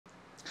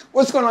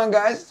What's going on,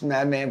 guys? It's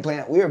Madman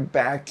Plant. We are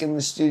back in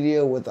the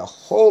studio with a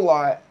whole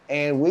lot,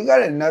 and we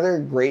got another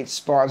great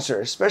sponsor,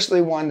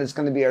 especially one that's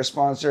going to be our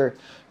sponsor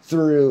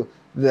through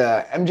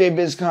the MJ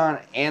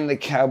BizCon and the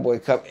Cowboy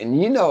Cup. And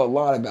you know a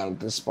lot about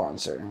this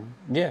sponsor.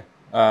 Yeah.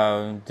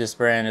 This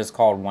brand is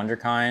called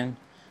Wunderkind.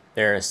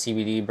 They're a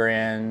CBD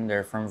brand.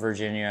 They're from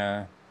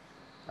Virginia.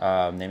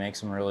 They make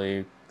some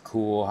really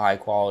cool,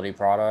 high-quality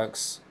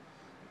products.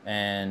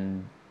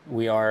 And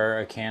we are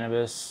a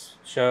cannabis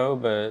show,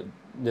 but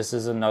this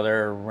is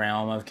another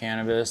realm of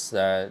cannabis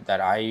that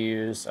I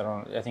use.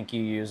 I think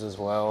you use as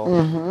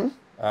well.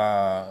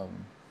 But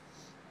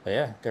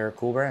yeah, they're a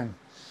cool brand.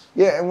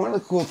 Yeah, and one of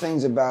the cool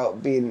things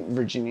about being in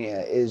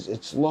Virginia is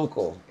it's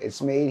local.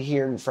 It's made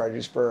here in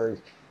Fredericksburg.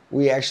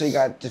 We actually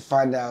got to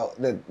find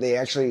out that they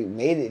actually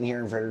made it here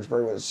in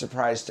Fredericksburg. It was a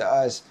surprise to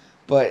us.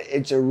 But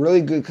it's a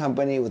really good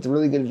company with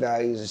really good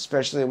values,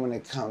 especially when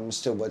it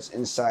comes to what's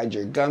inside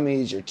your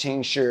gummies, your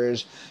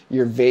tinctures,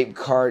 your vape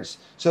carts.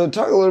 So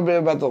talk a little bit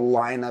about the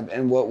lineup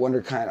and what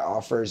Wunderkind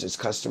offers its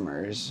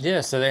customers.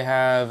 Yeah, so they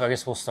have, I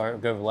guess we'll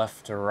go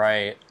left to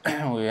right.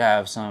 We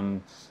have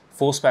some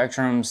full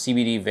spectrum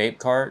CBD vape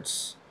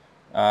carts.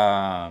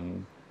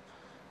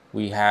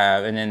 We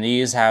have, and then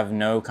these have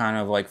no kind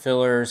of like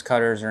fillers,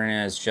 cutters, or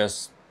anything. It's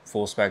just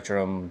full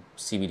spectrum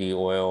CBD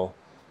oil.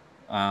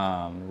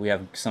 We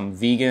have some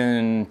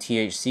vegan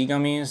THC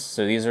gummies.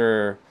 So these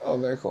are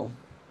very cool.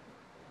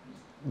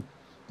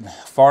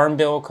 Farm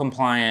Bill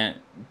compliant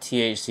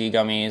THC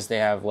gummies. They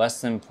have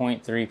less than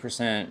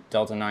 0.3%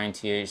 Delta 9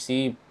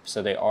 THC,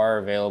 so they are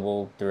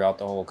available throughout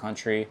the whole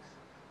country.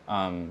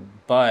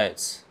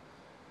 But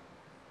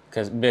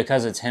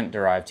because it's hemp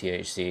derived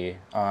THC,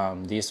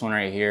 this one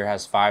right here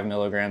has 5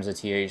 milligrams of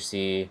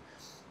THC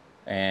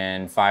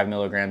and 5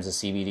 milligrams of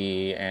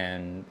CBD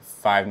and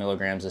 5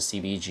 milligrams of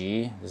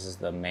CBG. This is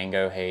the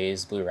mango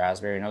haze blue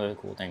raspberry. Another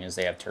cool thing is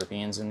they have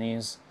terpenes in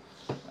these.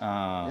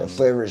 The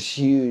flavor is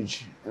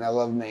huge, and I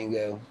love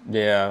mango.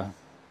 Yeah,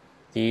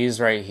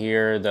 these right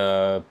here,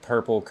 the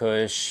purple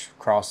kush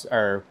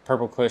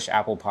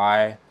apple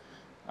pie,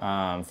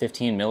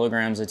 15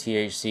 milligrams of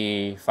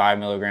THC, 5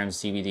 milligrams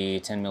of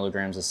CBD, 10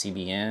 milligrams of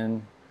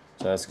CBN.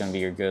 So that's going to be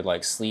your good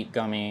like sleep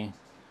gummy.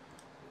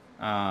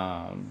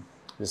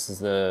 This is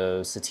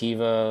the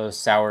sativa,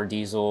 sour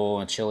diesel,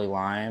 and chili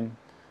lime.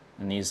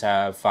 And these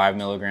have 5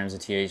 milligrams of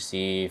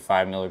THC,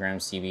 5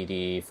 milligrams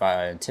CBD,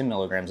 10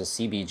 milligrams of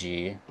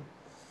CBG.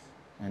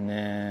 And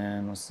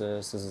then what's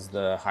this? This is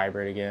the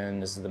hybrid again.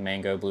 This is the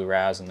mango blue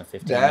raz and the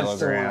 15 milligram. That's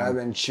the one I've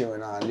been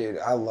chewing on, dude.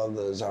 I love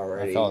those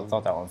already. I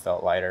thought that one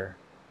felt lighter.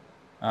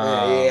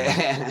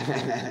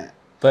 Yeah.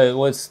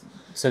 But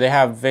so they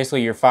have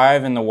basically your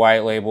 5 in the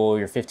white label,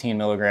 your 15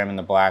 milligram in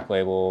the black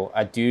label.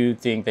 I do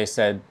think they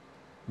said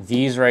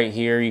these right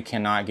here you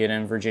cannot get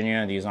in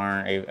Virginia. These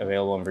aren't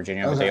available in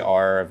Virginia, but they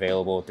are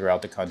available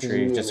throughout the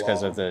country just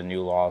because of the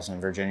new laws in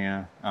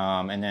Virginia.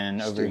 And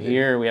then over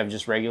here we have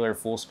just regular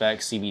full spec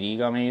CBD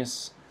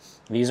gummies.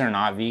 These are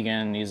not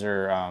vegan. These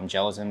are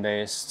gelatin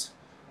based.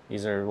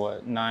 These are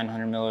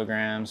 900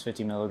 milligrams,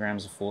 50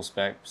 milligrams of full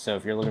spec. So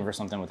if you're looking for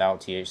something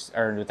without THC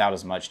or without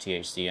as much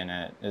THC in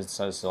it, it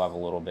does still have a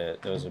little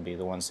bit. Those would be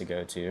the ones to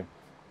go to.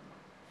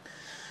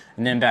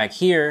 And then back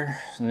here,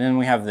 and then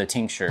we have the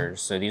tinctures.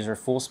 So these are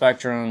full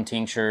spectrum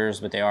tinctures,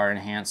 but they are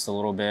enhanced a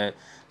little bit.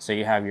 So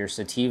you have your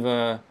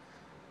sativa.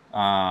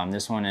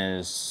 This one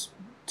is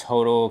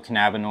total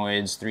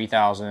cannabinoids,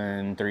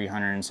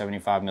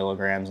 3,375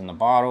 milligrams in the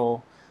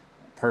bottle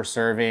per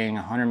serving,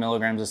 100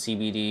 milligrams of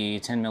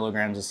CBD, 10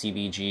 milligrams of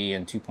CBG,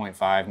 and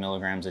 2.5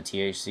 milligrams of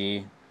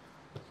THC.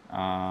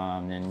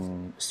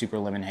 And super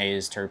lemon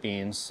haze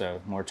terpenes,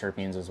 so more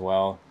terpenes as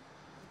well.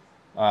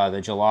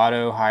 The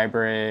gelato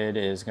hybrid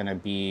is going to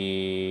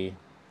be,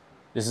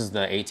 this is the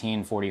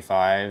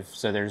 1845.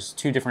 So there's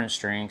 2 different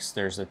strengths.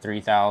 There's the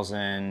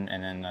 3000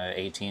 and then the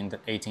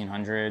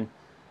 1800.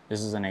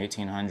 This is an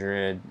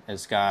 1800.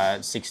 It's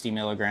got 60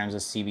 milligrams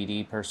of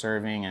CBD per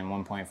serving and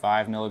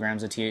 1.5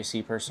 milligrams of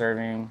THC per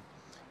serving.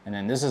 And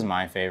then this is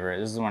my favorite.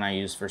 This is the one I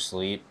use for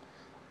sleep.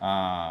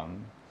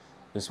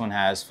 This one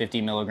has 50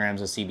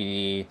 milligrams of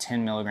CBD,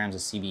 10 milligrams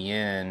of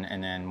CBN,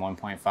 and then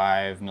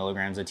 1.5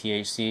 milligrams of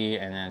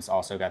THC, and then it's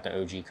also got the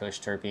OG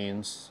Kush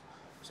terpenes.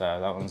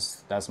 So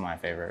that's my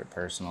favorite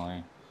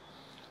personally.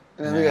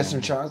 And then we got some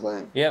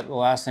chocolate. Yep, the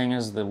last thing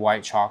is the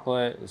white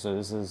chocolate. So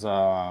this is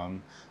a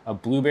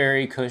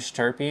blueberry Kush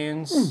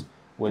terpenes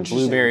with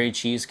blueberry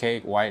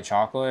cheesecake white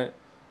chocolate.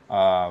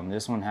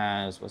 This one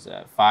has,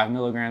 5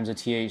 milligrams of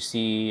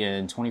THC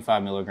and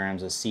 25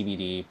 milligrams of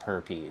CBD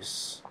per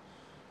piece.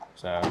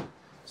 So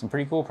some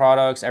pretty cool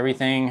products.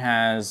 Everything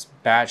has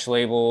batch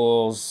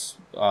labels,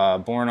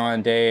 born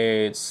on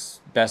dates,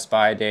 best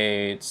by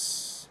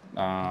dates.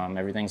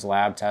 Everything's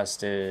lab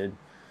tested.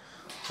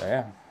 So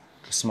yeah,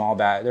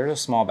 they're a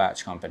small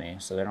batch company,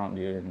 so they don't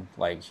do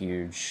like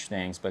huge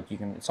things, but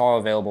it's all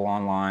available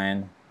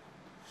online.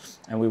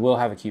 And we will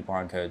have a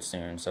coupon code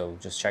soon, so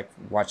just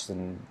watch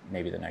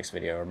maybe the next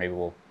video, or maybe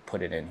we'll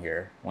put it in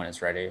here when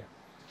it's ready.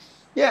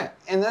 Yeah,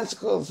 and that's a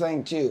cool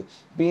thing too.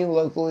 Being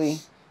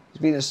locally,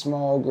 being a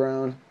small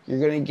grown, you're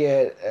going to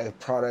get a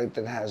product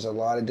that has a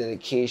lot of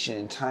dedication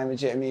and time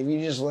into it. I mean, if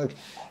you just look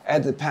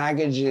at the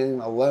packaging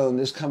alone,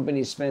 this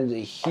company spends a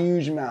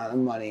huge amount of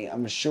money,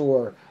 I'm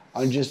sure,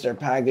 on just their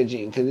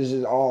packaging, because this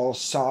is all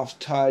soft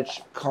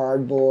touch,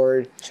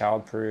 cardboard.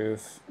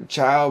 Childproof.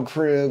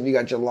 Childproof. You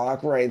got your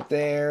lock right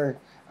there.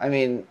 I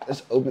mean,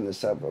 let's open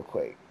this up real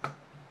quick.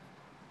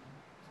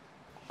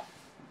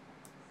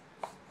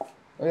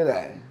 Look at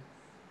that.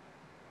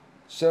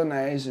 So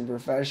nice and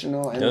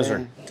professional. And those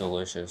are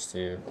delicious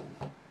too.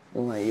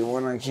 You want to eat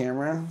one on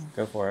camera?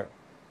 Go for it.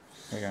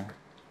 Here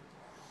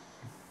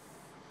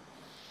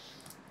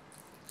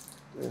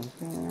you go.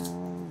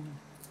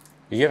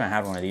 You haven't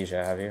had one of these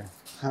yet, have you?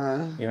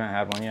 Huh? You haven't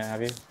had one yet,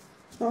 have you?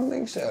 I don't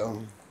think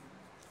so.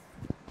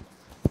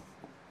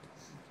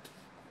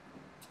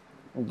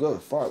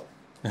 Good fuck.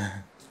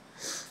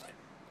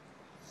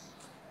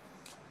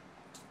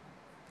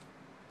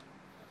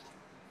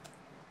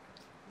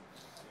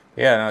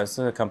 Yeah, no, this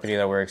is a company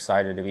that we're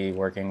excited to be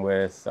working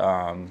with.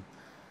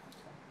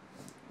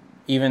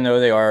 Even though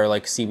they are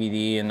like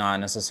CBD and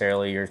not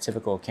necessarily your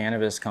typical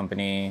cannabis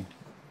company,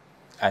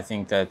 I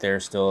think that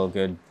they're still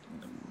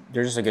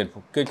they're just a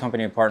good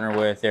company to partner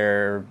with.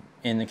 They're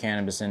in the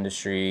cannabis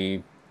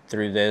industry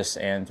through this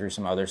and through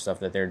some other stuff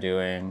that they're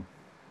doing.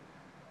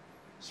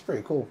 It's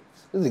pretty cool.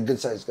 This is a good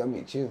sized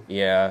gummy too.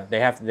 Yeah,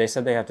 they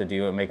said they have to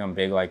do it, make them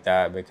big like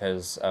that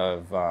because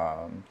of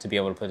to be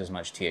able to put as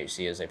much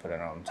THC as they put in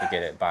them to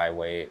get it by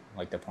weight,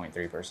 like the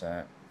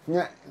 0.3%.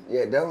 Yeah,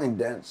 definitely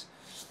dense.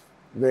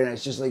 Very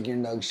nice, just like your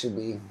nugs should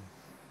be.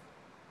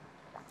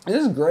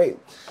 This is great.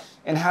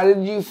 And how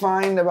did you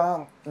find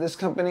about this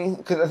company?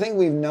 Because I think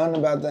we've known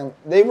about them.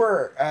 They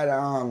were at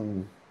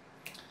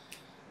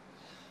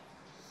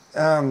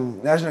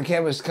National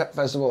Cannabis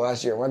Festival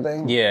last year, weren't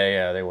they?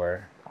 Yeah, they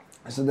were.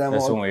 So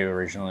that's when we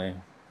originally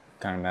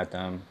kind of met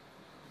them.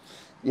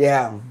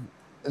 Yeah.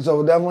 So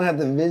we'll definitely have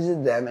to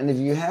visit them. And if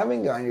you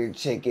haven't gotten your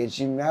tickets,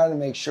 you got to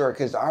make sure,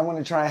 because I want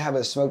to try to have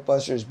a Smoke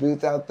Busters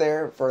booth out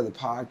there for the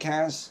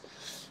podcast.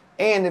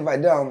 And if I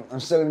don't, I'm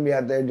still going to be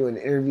out there doing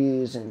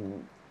interviews,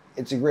 and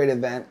it's a great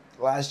event.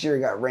 Last year it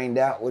got rained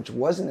out, which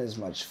wasn't as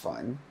much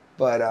fun.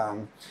 But I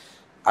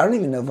don't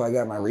even know if I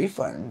got my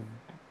refund.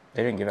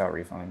 They didn't give out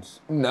refunds.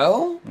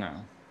 No?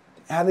 No.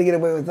 How'd they get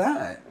away with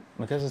that?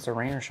 Because it's a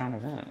rain or shine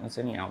event. It's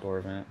any outdoor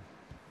event.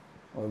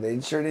 Well,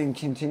 they sure didn't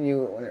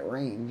continue it when it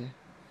rained.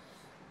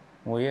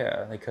 Well,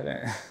 yeah, they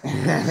couldn't.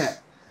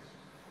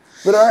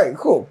 But all right,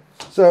 cool.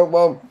 So,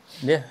 well...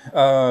 Yeah,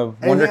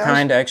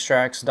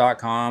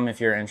 wunderkindextracts.com if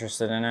you're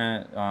interested in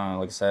it.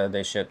 Like I said,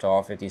 they ship to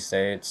all 50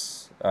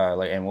 states.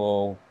 And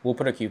we'll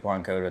put a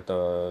coupon code at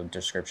the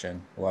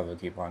description. We'll have a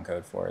coupon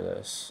code for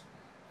this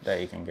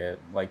that you can get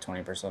like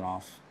 20%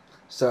 off.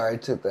 Sorry, I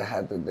took the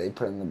hat that they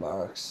put in the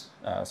box.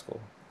 That's cool.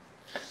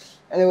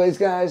 Anyways,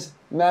 guys,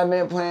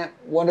 Madman Plant,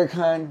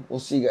 Wunderkind. We'll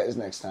see you guys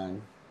next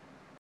time.